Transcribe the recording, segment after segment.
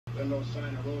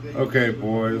Okay,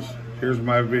 boys, here's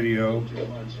my video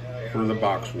for the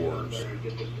box wars.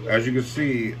 As you can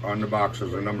see on the box,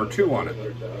 there's a number 2 on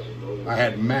it. I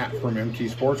had Matt from MT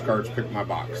Sports Cards pick my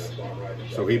box.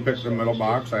 So he picked the middle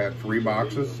box. I had 3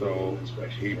 boxes, so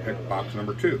he picked box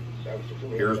number 2.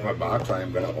 Here's my box. I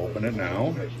am going to open it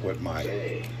now with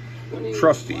my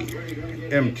trusty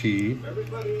MT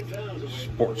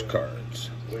Sports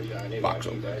Cards box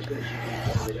opener.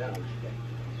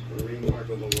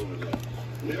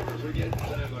 Never forget the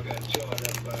time I got charged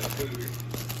up by a cougar.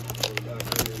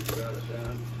 Out of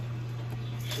town.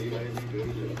 She made me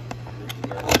good.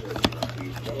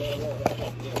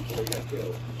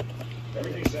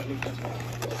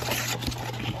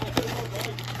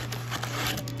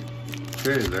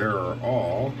 Okay, there are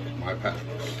all my packs.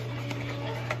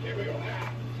 Here we go.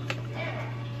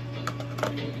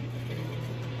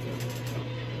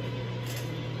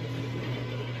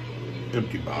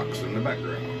 Empty box in the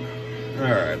background.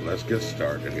 Alright, let's get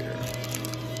started here.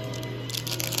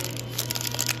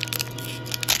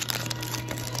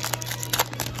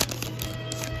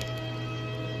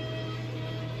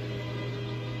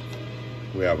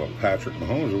 We have a Patrick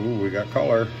Mahomes. Ooh, we got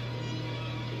color.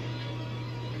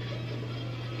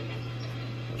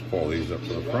 Let's pull these up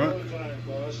to the front.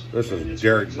 This is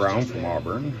Derek Brown from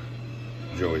Auburn.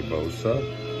 Joey Bosa.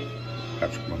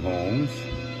 Patrick Mahomes.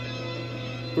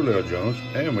 Julio Jones,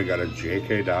 and we got a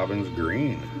J.K. Dobbins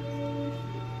green.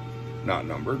 Not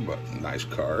numbered, but nice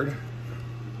card.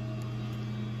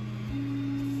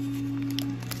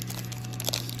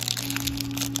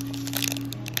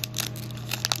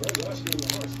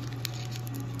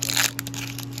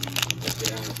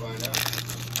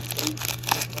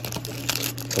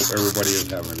 Hope everybody is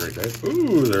having a great day.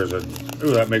 Ooh,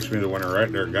 that makes me the winner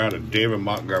right there. Got a David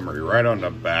Montgomery right on the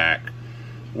back.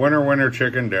 Winner, winner,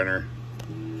 chicken dinner.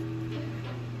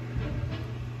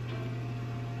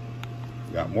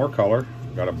 Got more color.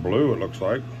 Got a blue, it looks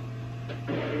like.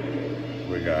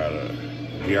 We got a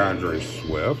DeAndre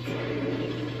Swift,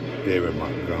 David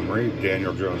Montgomery,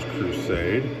 Daniel Jones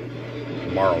Crusade,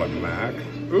 Marlon Mack.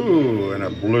 Ooh, and a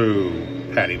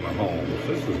blue Patty Mahomes.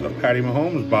 This is the Patty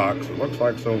Mahomes box, it looks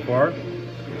like so far.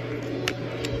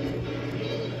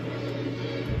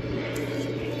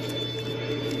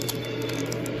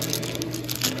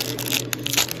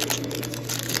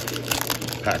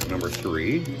 Pack number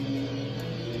 3.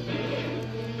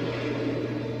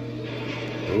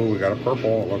 Oh, we got a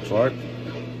purple, it looks like.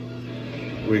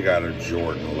 We got a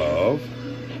Jordan Love.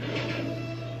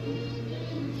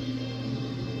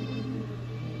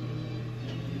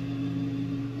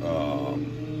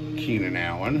 Keenan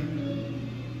Allen.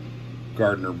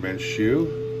 Gardner Minshew.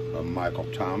 A Michael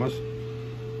Thomas.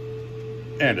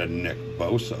 And a Nick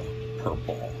Bosa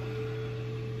purple.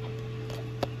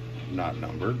 Not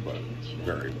numbered, but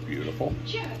very beautiful.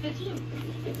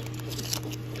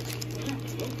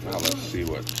 Now let's see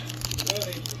what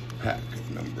pack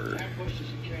number. How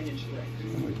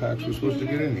many packs we're supposed to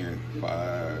get in here?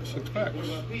 6 packs.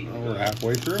 Well, we're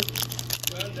halfway through.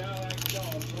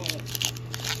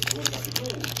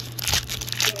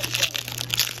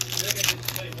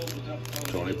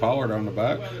 Tony Pollard on the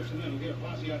back.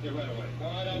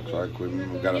 Looks like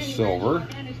we've got a silver.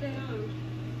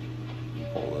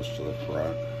 Pull this to the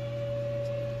front.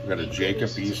 We got a Jacob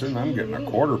Eason. I'm getting a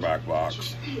quarterback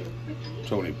box.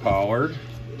 Tony Pollard.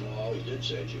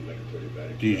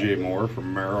 DJ Moore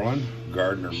from Maryland.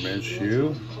 Gardner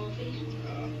Minshew.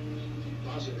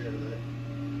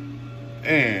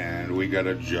 And we got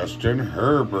a Justin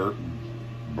Herbert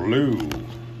blue.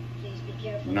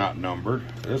 Not numbered.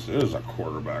 This is a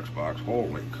quarterback's box.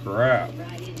 Holy crap.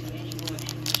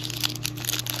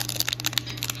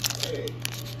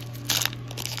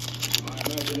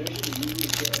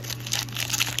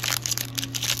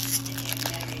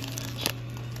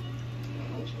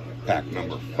 Pack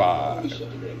number 5.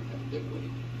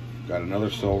 Got another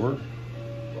silver.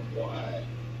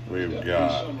 We've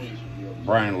got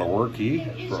Brian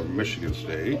Lewerke from Michigan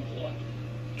State.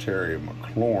 Terry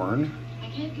McLaurin.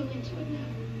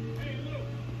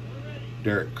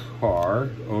 Derek Carr.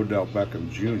 Odell Beckham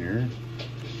Jr.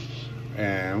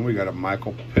 And we got a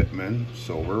Michael Pittman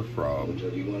silver from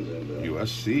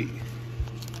USC.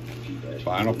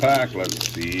 Final pack.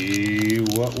 Let's see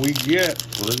what we get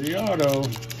for the auto.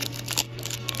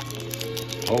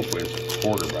 Hopefully it's a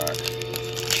quarterback.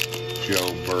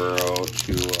 Joe Burrow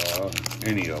to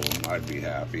any of them, I'd be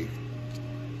happy.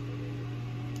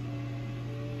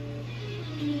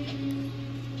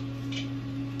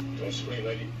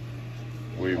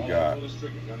 We've got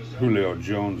Julio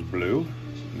Jones blue,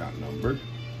 not numbered.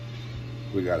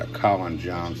 We got a Colin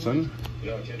Johnson,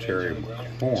 Terry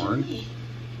McLaurin,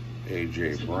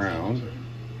 A.J. Brown.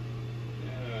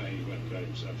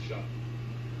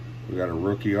 We got a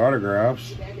rookie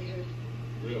autographs.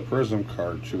 Prism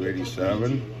card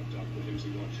 287.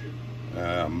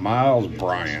 Miles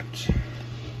Bryant.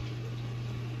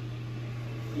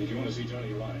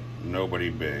 Nobody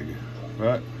big,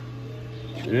 but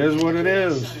it is what it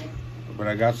is. But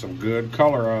I got some good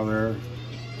color out there.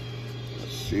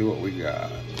 Let's see what we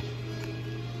got.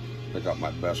 Pick up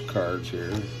my best cards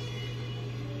here.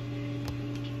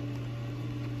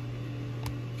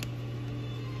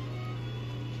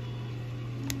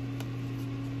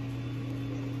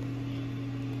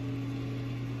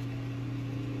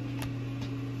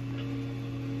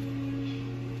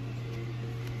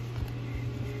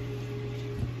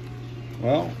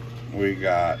 Well, we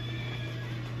got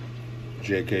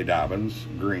J.K. Dobbins,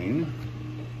 green.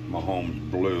 Mahomes,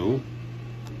 blue.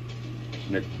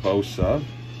 Nick Bosa.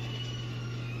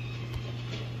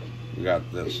 We got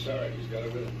this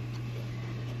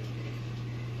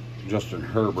Justin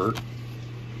Herbert,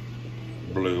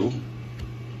 blue.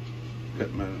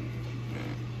 Pittman,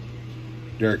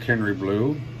 Derrick Henry,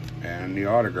 blue. And the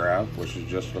autograph, which is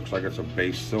just looks like it's a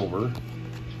base silver.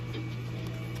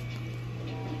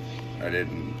 I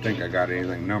didn't think I got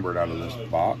anything numbered out of this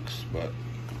box, but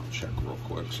I'll check real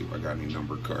quick, see if I got any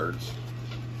numbered cards.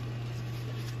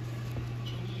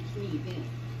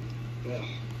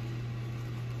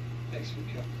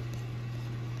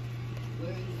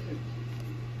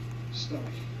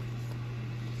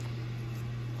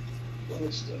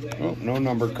 Oh, no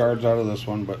numbered cards out of this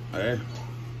one, but hey,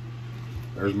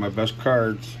 there's my best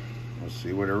cards. Let's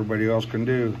see what everybody else can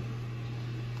do.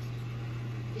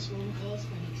 This one calls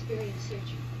for an experienced searcher.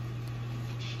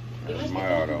 There's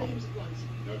my auto.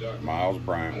 Miles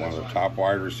Bryant, one of the top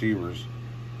wide receivers.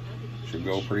 Should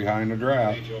go pretty high in the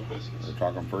draft. They're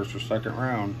talking first or second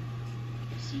round.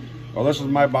 Well, this is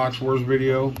my Box Wars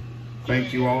video.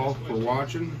 Thank you all for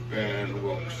watching, and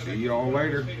we'll see you all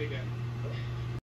later.